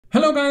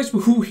Hello guys,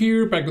 Wahoo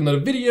here, back with another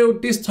video.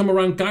 This time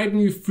around guiding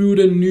you through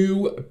the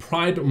new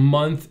Pride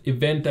Month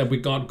event that we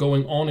got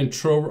going on in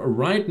Trove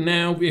right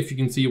now. If you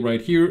can see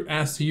right here,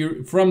 as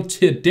here from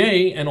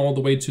today and all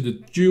the way to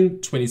the June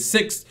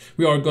 26th,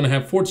 we are going to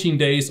have 14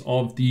 days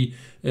of the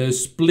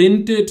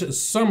Splendid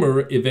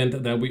summer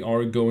event that we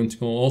are going to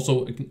go,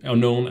 also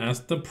known as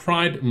the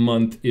Pride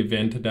Month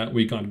event that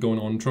we got going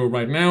on in Trove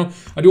right now.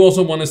 I do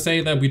also want to say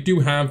that we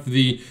do have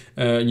the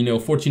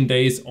 14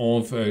 days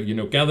of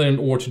gather an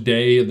ore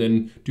today,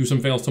 then do some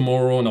fails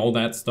tomorrow and all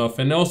that stuff.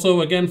 And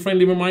also, again,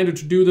 friendly reminder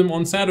to do them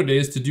on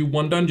Saturdays to do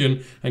one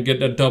dungeon and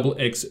get that double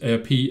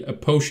XP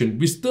potion.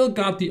 We still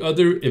got the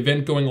other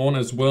event going on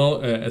as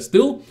well. I'm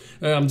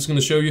just going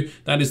to show you.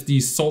 That is the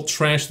salt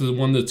trash, the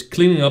one that's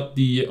cleaning up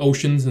the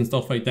oceans and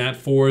stuff like that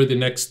for the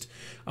next,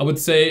 I would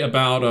say,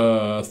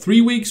 about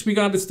 3 weeks. We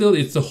got it still.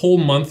 It's a whole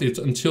month. It's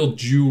until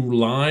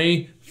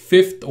July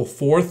 5th or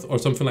 4th or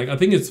something like that. I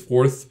think it's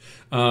 4th.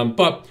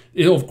 But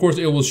of course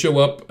it will show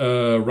up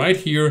right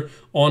here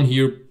on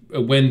here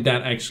when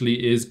that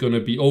actually is going to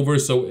be over.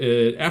 So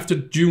after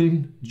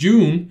June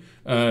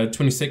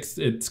 26th,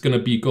 it's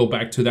going to go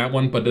back to that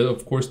one. But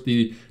of course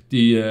the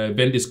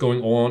event is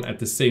going on at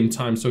the same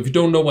time. So if you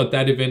don't know what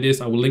that event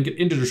is, I will link it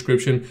in the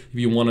description if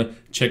you want to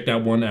check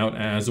that one out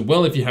as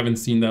well if you haven't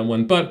seen that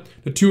one. But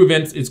the two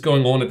events is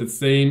going on at the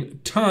same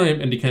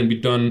time and they can be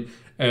done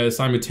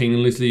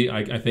simultaneously.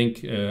 I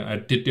think I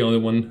did the other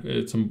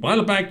one some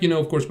while back,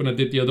 of course, when I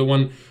did the other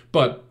one.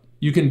 But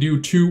you can do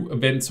two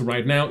events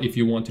right now if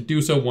you want to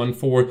do so. One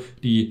for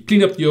the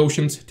clean up the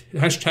oceans,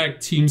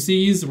 hashtag Team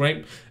Seas,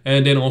 right?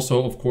 And then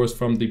also, of course,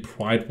 from the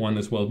Pride one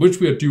as well,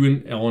 which we are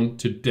doing on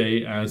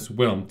today as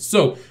well.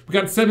 So we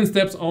got 7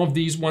 steps of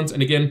these ones.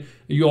 And again,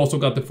 you also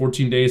got the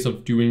 14 days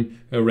of doing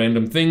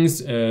random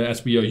things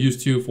as we are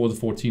used to for the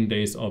 14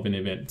 days of an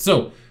event.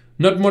 So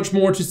not much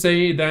more to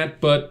say that,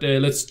 but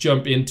let's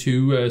jump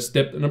into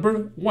step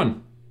number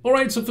 1.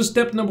 Alright, so for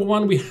step number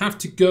 1, we have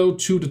to go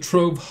to the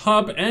Trove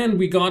hub, and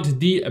we got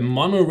the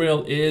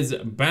monorail is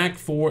back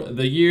for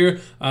the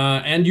year,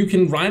 and you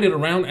can ride it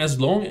around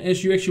as long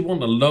as you actually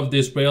want. I love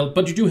this rail,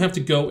 but you do have to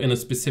go in a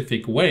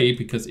specific way,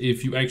 because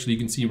if you actually, you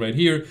can see right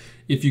here,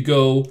 if you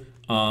go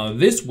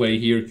this way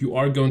here, you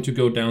are going to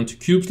go down to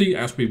Qubesly,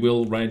 as we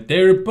will right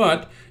there.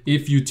 But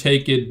if you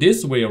take it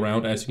this way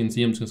around, as you can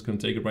see, I'm just going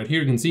to take it right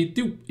here, you can see,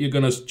 you're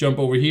going to jump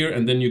over here,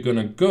 and then you're going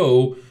to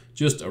go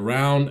just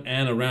around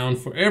and around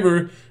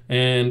forever,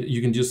 and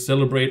you can just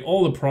celebrate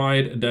all the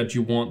pride that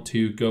you want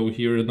to go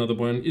here. Another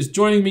one is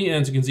joining me,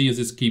 and as you can see, is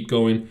just keep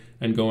going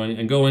and going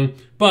and going.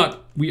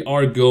 But we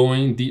are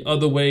going the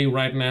other way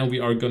right now. We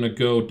are going to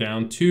go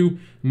down to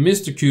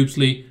Mr.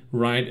 Qubesly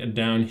right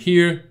down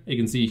here. You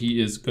can see he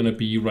is going to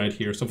be right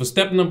here. So for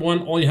step number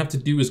 1, all you have to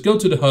do is go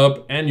to the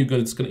hub, and you're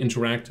just going to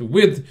interact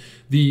with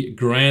the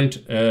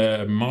Grand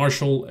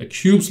Marshal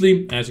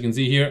Qubesly, as you can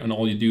see here. And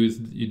all you do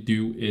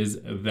is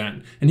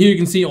that. And here you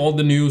can see all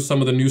the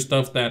some of the new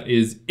stuff that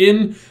is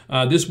in.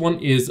 This one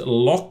is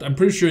locked, I'm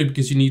pretty sure,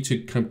 because you need to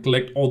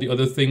collect all the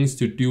other things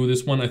to do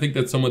this one. I think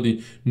that's some of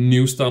the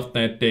new stuff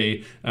that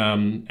they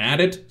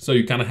added. So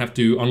you kind of have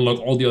to unlock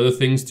all the other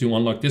things to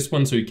unlock this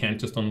one. So you can't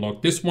just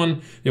unlock this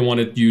one. They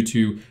wanted you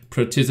to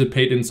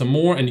participate in some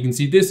more, and you can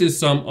see this is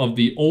some of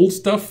the old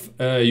stuff.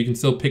 You can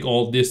still pick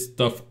all this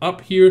stuff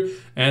up here,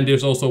 and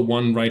there's also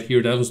one right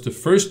here. That was the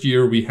first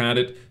year we had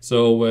it.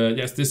 So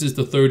yes, this is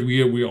the 3rd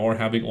year we are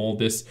having all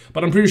this,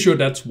 but I'm pretty sure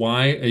that's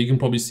why. You can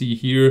probably see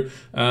here,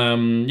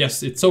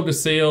 yes, it's so the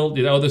sale,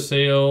 the other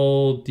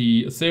sale,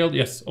 the sale,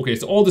 yes, okay,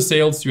 so all the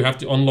sales, you have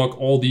to unlock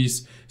all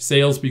these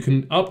sales. We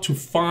can up to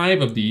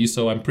 5 of these,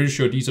 so I'm pretty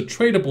sure these are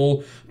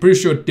tradable. Pretty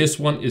sure this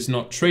one is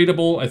not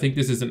tradable. I think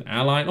this is an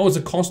ally. Oh, it's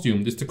a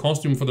costume. This is the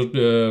costume for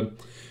the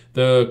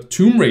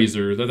Tomb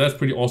Raiser. That's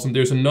pretty awesome.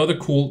 There's another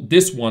cool,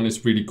 this one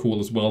is really cool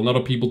as well. A lot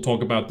of people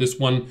talk about this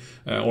one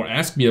or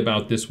ask me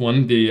about this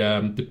one, the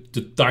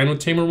Dino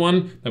Tamer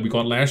one that we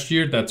got last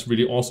year. That's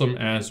really awesome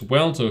as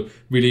well. So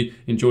really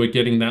enjoy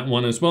getting that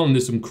one as well. And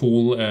there's some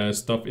cool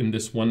stuff in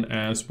this one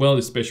as well,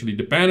 especially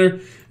the banner.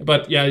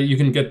 But yeah, you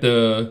can get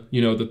the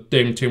the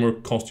Dino Tamer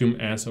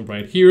costume as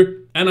right here.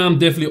 And I'm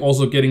definitely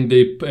also getting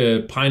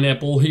the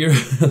pineapple here.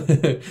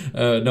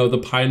 No, the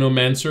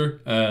Pinomancer,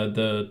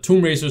 the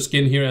Tomb Raiser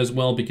skin here as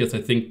well, because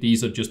I think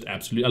these are just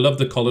absolutely, I love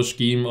the color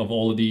scheme of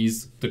all of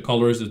these. The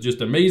colors is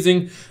just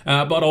amazing.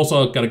 But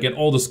also I've got to get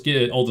all the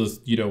skin,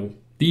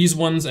 these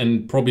ones,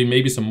 and probably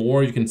maybe some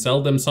more. You can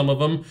sell them, some of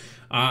them.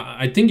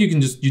 I think you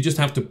just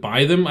have to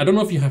buy them. I don't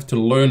know if you have to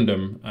learn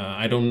them.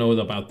 I don't know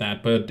about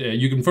that, but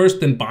you can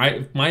first then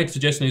buy. My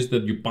suggestion is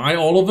that you buy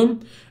all of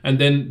them and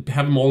then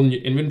have them all in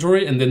your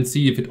inventory, and then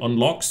see if it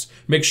unlocks.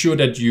 Make sure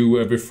that you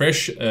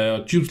refresh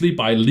Qubesly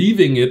by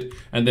leaving it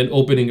and then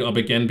opening it up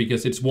again,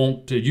 because it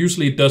won't.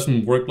 Usually it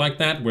doesn't work like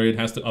that, where it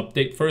has to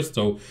update first.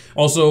 So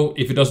also,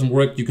 if it doesn't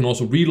work, you can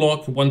also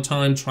relog one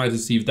time, try to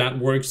see if that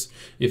works.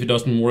 If it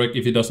doesn't work,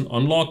 if it doesn't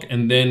unlock,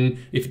 and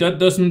then if that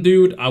doesn't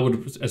do it, I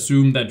would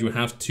assume that you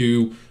have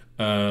to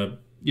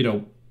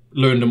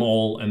learn them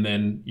all, and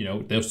then, you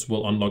know, this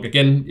will unlock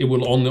again. It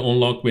will only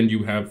unlock when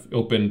you have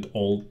opened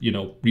all, you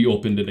know,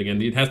 reopened it again.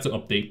 It has to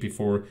update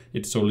before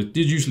it's, so it's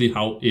usually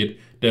how it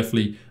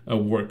definitely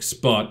works.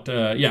 But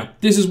yeah,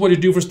 this is what you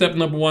do for step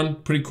number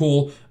 1. Pretty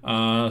cool.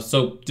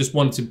 So just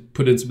wanted to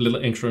put in some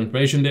little extra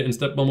information there in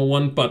step number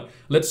 1, but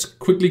let's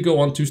quickly go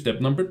on to step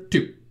number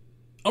 2.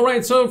 All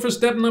right, so for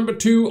step number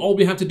 2, all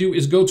we have to do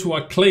is go to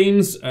our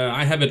claims.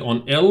 I have it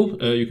on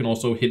L. You can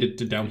also hit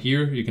it down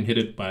here. You can hit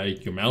it by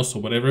your mouse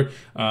or whatever.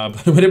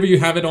 But whatever you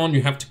have it on,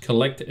 you have to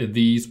collect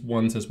these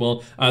ones as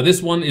well.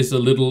 This one is a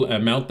little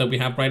mount that we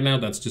have right now.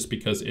 That's just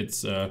because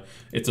it's a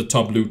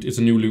top loot. It's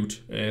a new loot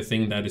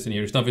thing that is in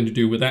here. It's nothing to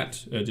do with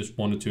that. I just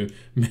wanted to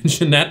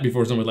mention that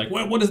before someone was like,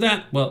 well, what is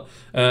that? Well,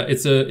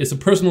 it's a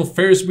personal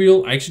Ferris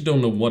wheel. I actually don't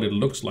know what it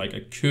looks like.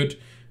 I could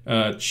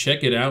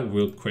check it out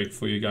real quick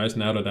for you guys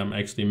now that I'm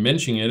actually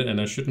mentioning it, and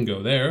I shouldn't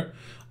go there.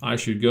 I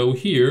should go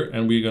here,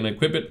 and we're gonna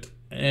equip it,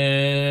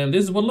 and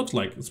this is what it looks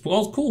like. It's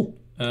all cool.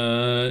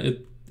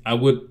 It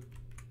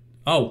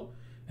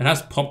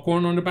has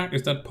popcorn on the back.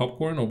 Is that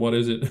popcorn or what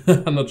is it?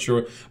 I'm not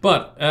sure.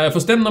 But for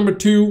step number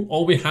 2,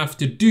 all we have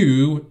to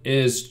do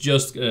is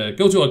just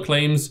go to our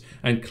claims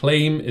and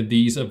claim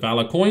these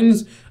Valor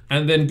coins,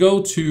 and then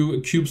go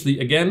to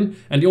GMQubesly again.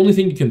 And the only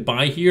thing you can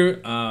buy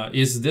here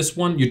is this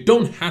one. You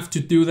don't have to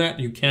do that.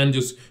 You can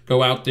just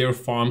go out there,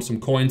 farm some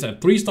coins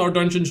at 3-star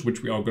dungeons,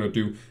 which we are gonna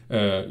do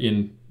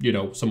in, you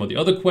know, some of the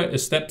other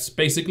steps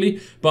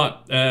basically.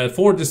 But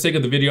for the sake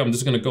of the video, I'm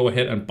just gonna go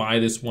ahead and buy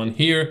this one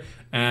here,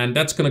 and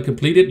that's gonna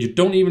complete it. You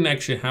don't even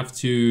actually have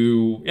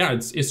to, yeah,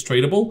 it's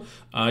tradable.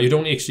 You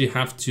don't actually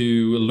have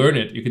to learn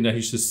it. You can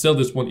actually just sell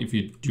this one if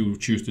you do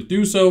choose to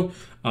do so.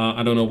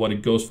 I don't know what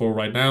it goes for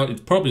right now.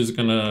 It's probably just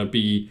gonna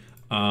be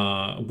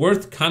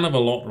worth kind of a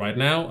lot right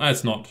now.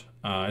 It's not.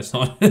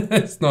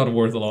 It's not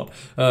worth a lot,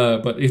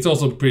 but it's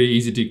also pretty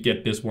easy to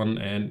get this one,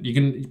 and you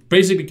can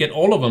basically get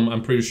all of them,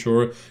 I'm pretty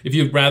sure. If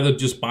you'd rather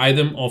just buy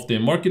them off the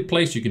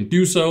marketplace, you can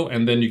do so,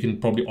 and then you can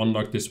probably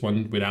unlock this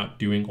one without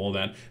doing all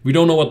that. We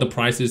don't know what the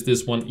price is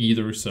this one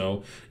either,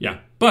 so yeah.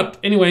 But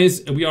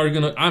anyways,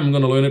 I'm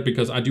gonna learn it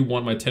because I do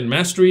want my 10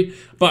 mastery,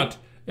 but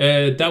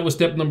that was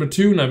step number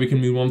 2. Now we can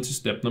move on to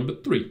step number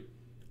 3.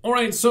 All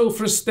right, so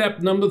for step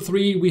number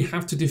 3, we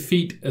have to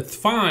defeat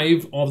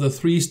 5 of the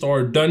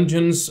 3-star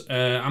dungeons.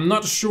 I'm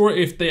not sure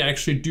if they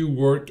actually do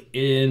work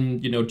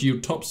in, you know, Geo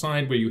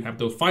Topside where you have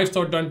those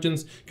 5-star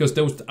dungeons, because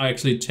those are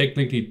actually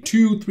technically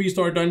 2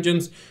 3-star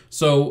dungeons.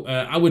 So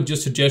I would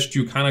just suggest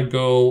you kind of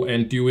go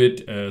and do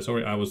it.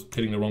 Sorry, I was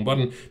hitting the wrong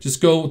button.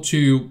 Just go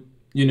to,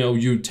 you know,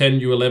 U10,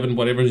 U11,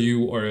 whatever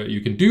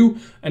you can do,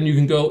 and you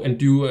can go and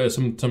do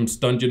some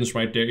dungeons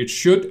right there. It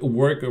should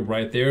work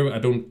right there. I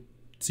don't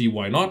see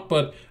why not,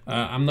 but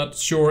I'm not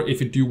sure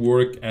if it do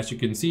work. As you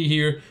can see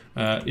here,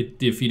 it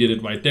defeated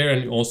it right there,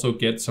 and you also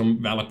get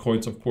some Valor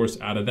coins, of course,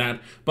 out of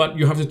that. But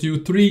you have to do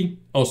 5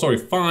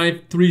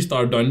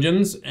 3-star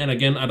dungeons, and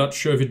again, I'm not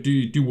sure if it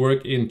do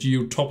work in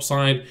Geo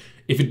Topside.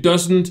 If it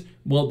doesn't,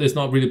 well, there's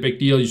not really a big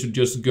deal. You should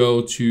just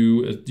go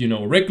to, you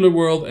know, a regular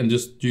world and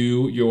just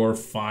do your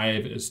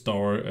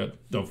 5-star,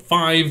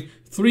 5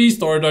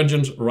 3-star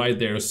dungeons right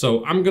there.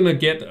 So I'm gonna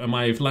get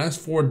my last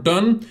 4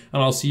 done,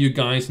 and I'll see you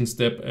guys in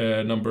step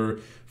number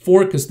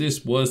 4, because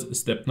this was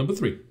step number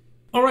 3.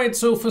 All right,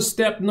 so for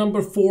step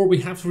number 4, we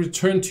have to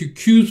return to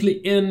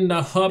GMQubesly in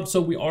the hub.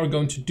 So we are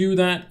going to do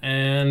that,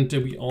 and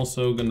we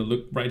also gonna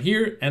look right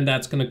here, and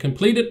that's gonna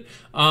complete it.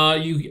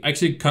 You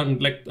actually can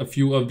collect a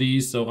few of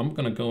these, so I'm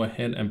gonna go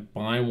ahead and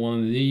buy one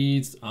of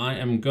these. I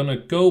am gonna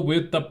go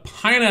with the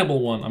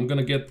pineapple one. I'm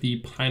gonna get the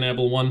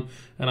pineapple one,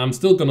 and I'm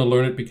still gonna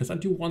learn it because I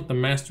do want the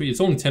mastery.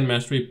 It's only 10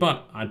 mastery,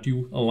 but I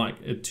do like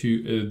it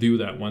to do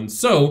that one.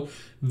 So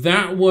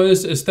that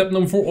was step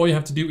number 4. All you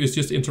have to do is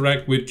just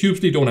interact with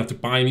GMQubesly. You don't have to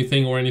buy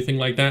anything or anything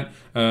like that.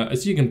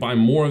 So you can buy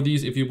more of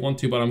these if you want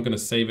to, but I'm gonna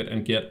save it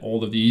and get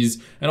all of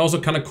these. And also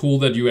kind of cool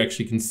that you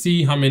actually can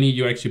see how many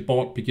you actually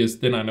bought, because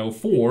then I know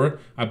 4.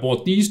 I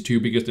bought these 2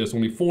 because there's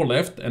only 4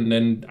 left, and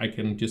then I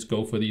can just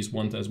go for these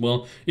ones as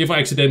well. If I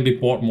accidentally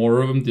bought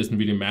more of them, doesn't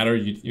really matter.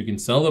 You can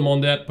sell them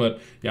on that,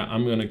 but yeah,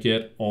 I'm gonna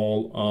get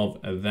all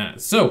of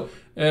that. So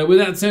with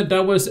that said,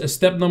 that was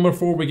step number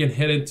 4. We can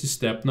head into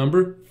step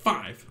number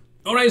 5.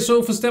 All right,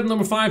 so for step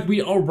number 5,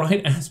 we are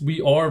right as we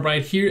are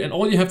right here, and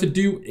all you have to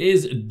do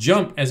is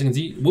jump. As you can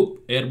see,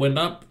 whoop, it went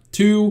up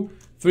 2,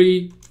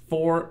 3,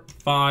 4,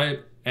 5,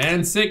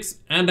 and 6,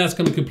 and that's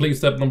going to complete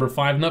step number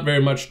 5. Not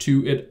very much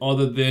to it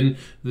other than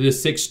the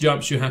 6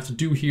 jumps you have to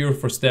do here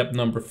for step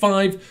number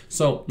 5.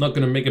 So not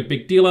going to make a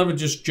big deal out of it.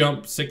 Just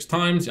jump 6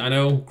 times. I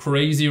know,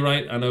 crazy,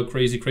 right? I know,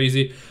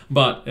 crazy,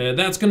 but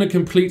that's going to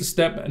complete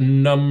step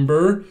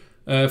number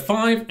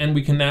 5, and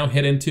we can now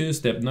head into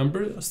step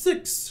number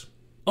 6.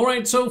 All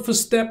right, so for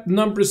step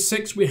number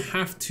 6, we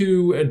have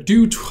to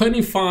do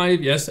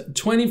 25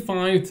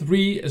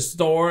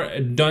 3-star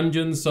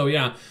dungeons. So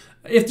yeah,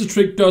 If the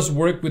trick does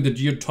work with the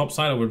geo top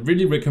side, I would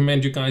really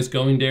recommend you guys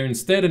going there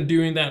instead and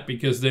doing that,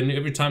 because then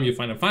every time you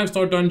find a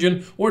 5-star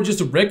dungeon or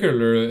just a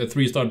regular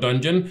 3-star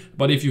dungeon,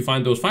 but if you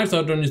find those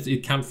 5-star dungeons,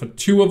 it counts for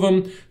 2 of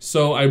them.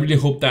 So I really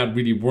hope that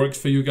really works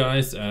for you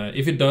guys.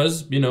 If it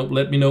does, you know,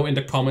 let me know in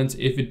the comments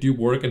if it do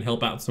work and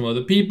help out some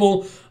other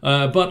people.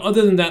 But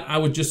other than that, I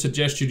would just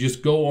suggest you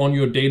just go on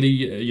your daily,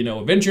 you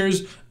know,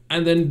 adventures.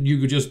 And then you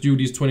could just do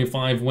these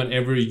 25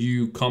 whenever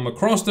you come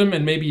across them.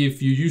 And maybe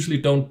if you usually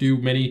don't do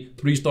many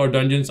 3-star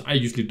dungeons, I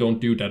usually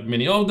don't do that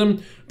many of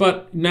them.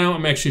 But now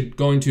I'm actually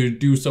going to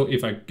do so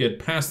if I get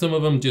past some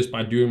of them just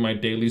by doing my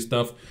daily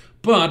stuff.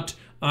 But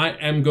I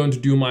am going to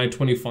do my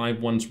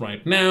 25 ones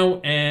right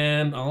now.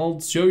 And I'll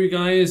show you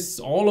guys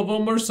all of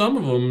them or some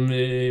of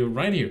them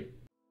right here.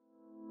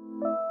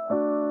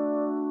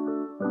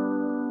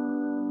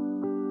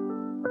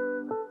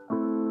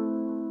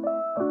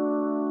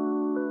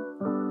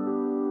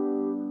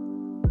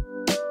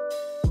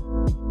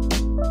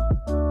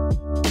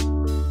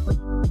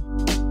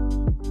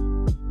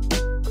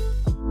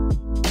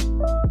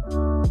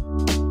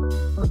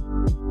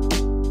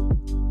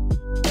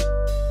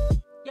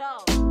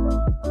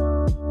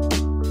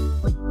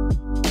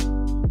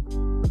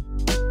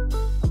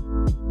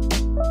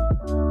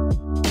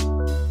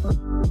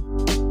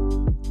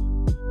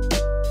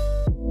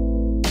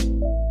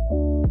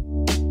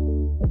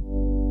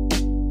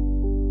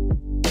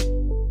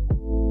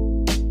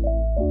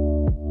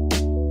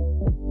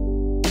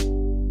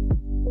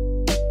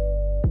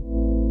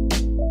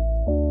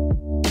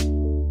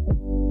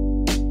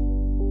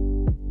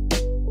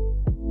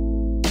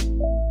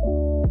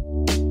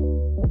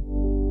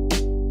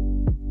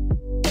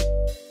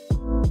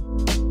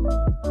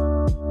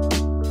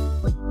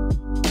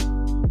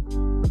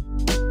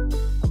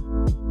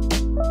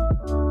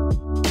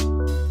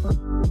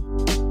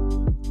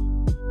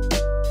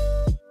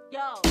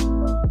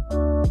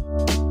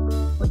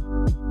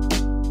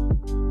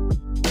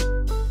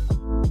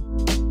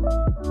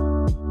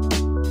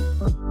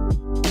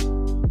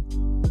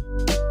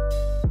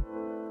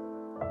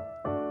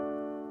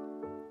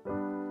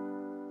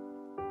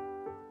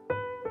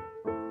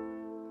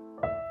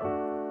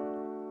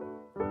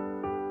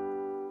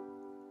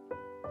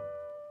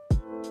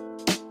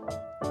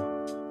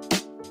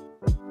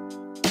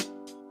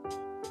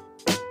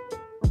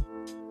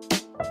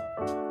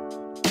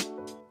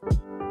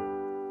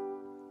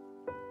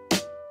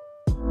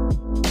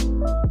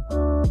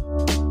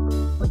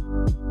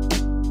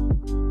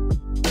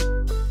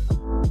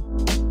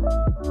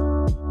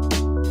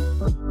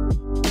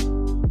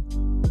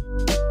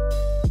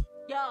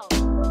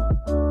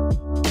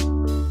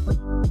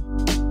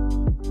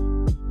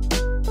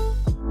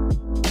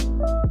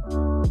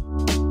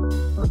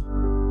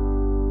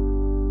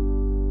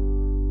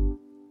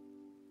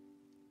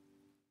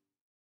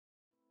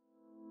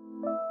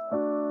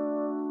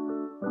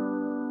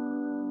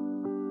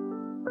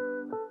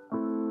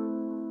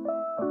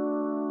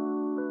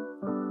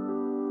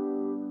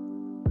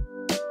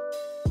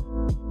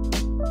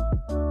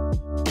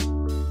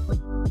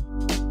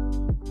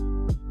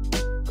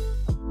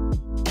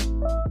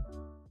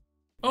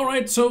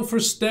 Alright, so for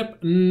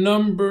step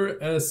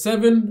number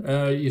 7,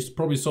 you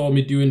probably saw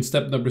me doing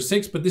step number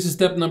 6, but this is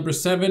step number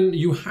 7.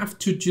 You have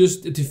to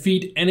just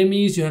defeat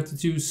enemies. You have to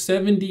do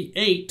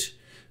 78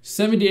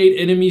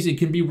 enemies. It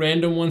can be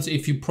random ones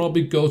if you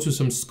probably go to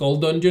some skull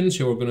dungeons.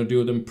 You're going to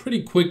do them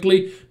pretty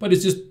quickly, but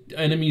it's just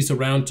enemies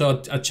around.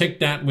 So I checked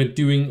that with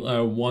doing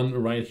one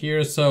right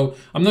here. So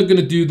I'm not going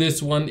to do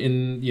this one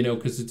in, you know,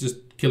 because it's just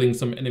killing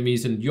some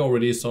enemies, and you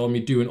already saw me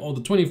doing all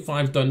the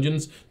 25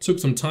 dungeons. Took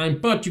some time,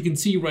 but you can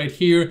see right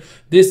here,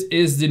 this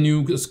is the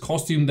new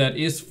costume that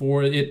is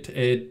for it.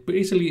 It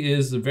basically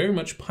is very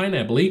much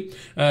pineapple-y.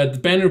 The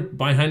banner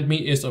behind me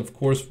is, of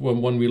course,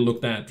 one we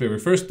looked at very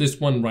first. This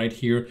one right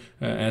here,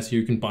 as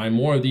you can buy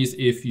more of these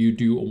if you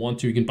do want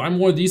to. You can buy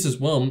more of these as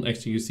well.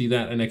 Actually, you see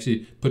that, and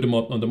actually put them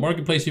up on the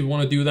marketplace if you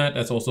want to do that.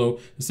 That's also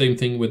the same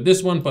thing with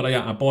this one, but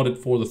yeah, I bought it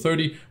for the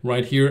 30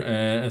 right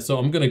here. So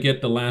I'm gonna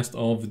get the last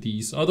of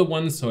these other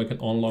ones so I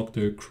can unlock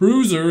the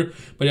cruiser.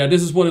 But yeah,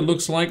 this is what it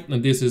looks like,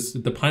 and this is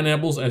the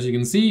pineapples, as you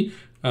can see.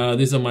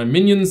 These are my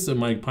minions,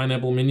 my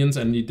pineapple minions,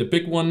 and the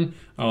big one,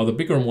 the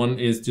bigger one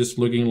is just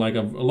looking like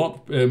a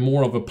lot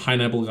more of a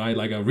pineapple guy,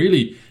 like a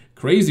really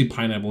crazy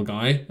pineapple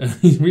guy.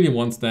 He really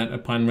wants that, a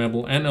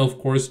pineapple. And of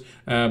course,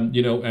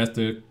 you know, as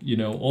the, you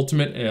know,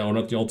 ultimate, or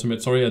not the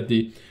ultimate, sorry, at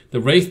the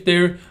wraith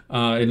there,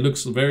 it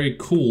looks very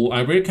cool.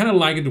 I really kind of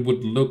like it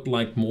would look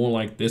like more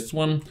like this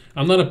one.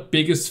 I'm not a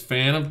biggest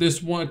fan of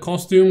this one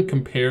costume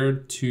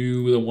compared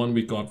to the one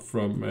we got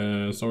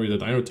from, sorry, the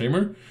Dino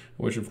Tamer,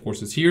 which of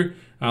course is here.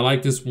 I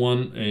like this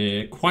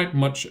one quite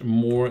much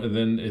more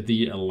than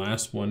the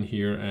last one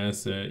here,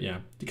 as yeah,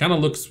 it kind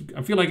of looks,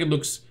 I feel like it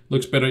looks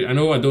better. I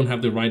know I don't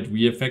have the right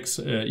VFX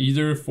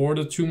either for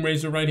the Tomb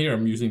Raiser right here.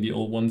 I'm using the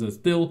old ones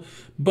still,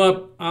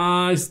 but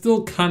I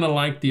still kind of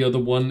like the other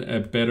one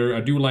better.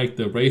 I do like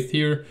the Wraith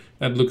here.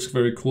 That looks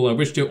very cool. I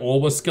wish they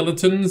all were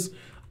skeletons,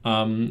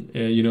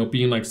 you know,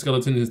 being like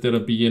skeletons instead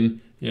of being,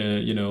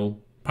 you know,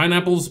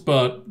 pineapples,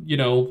 but you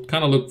know,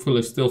 kind of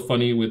look still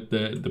funny with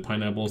the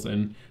pineapples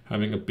and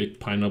having a big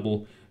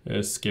pineapple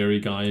scary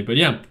guy. But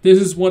yeah, this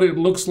is what it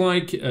looks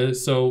like.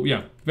 So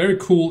yeah, very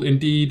cool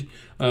indeed.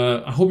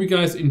 I hope you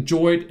guys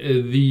enjoyed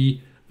the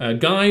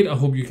guide. I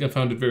hope you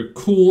found it very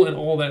cool and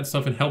all that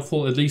stuff and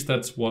helpful. At least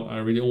that's what I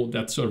really, oh,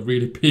 that's a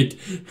really big.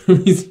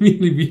 It's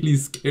really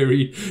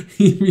scary.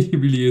 It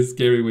really is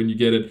scary when you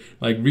get it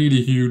like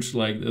really huge,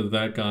 like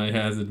that guy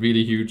has it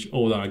really huge.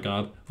 Oh my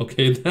god.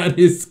 Okay, that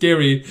is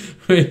scary.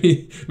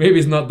 Maybe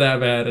it's not that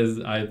bad as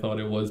I thought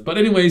it was. But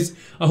anyways,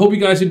 I hope you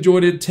guys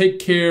enjoyed it. Take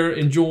care,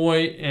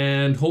 enjoy,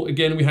 and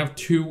again, we have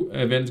 2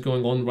 events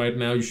going on right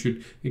now. You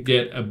should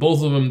get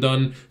both of them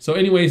done. So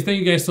anyways, thank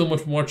you guys so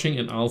much for watching,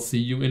 and I'll see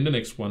you in the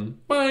next one.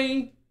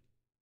 Bye!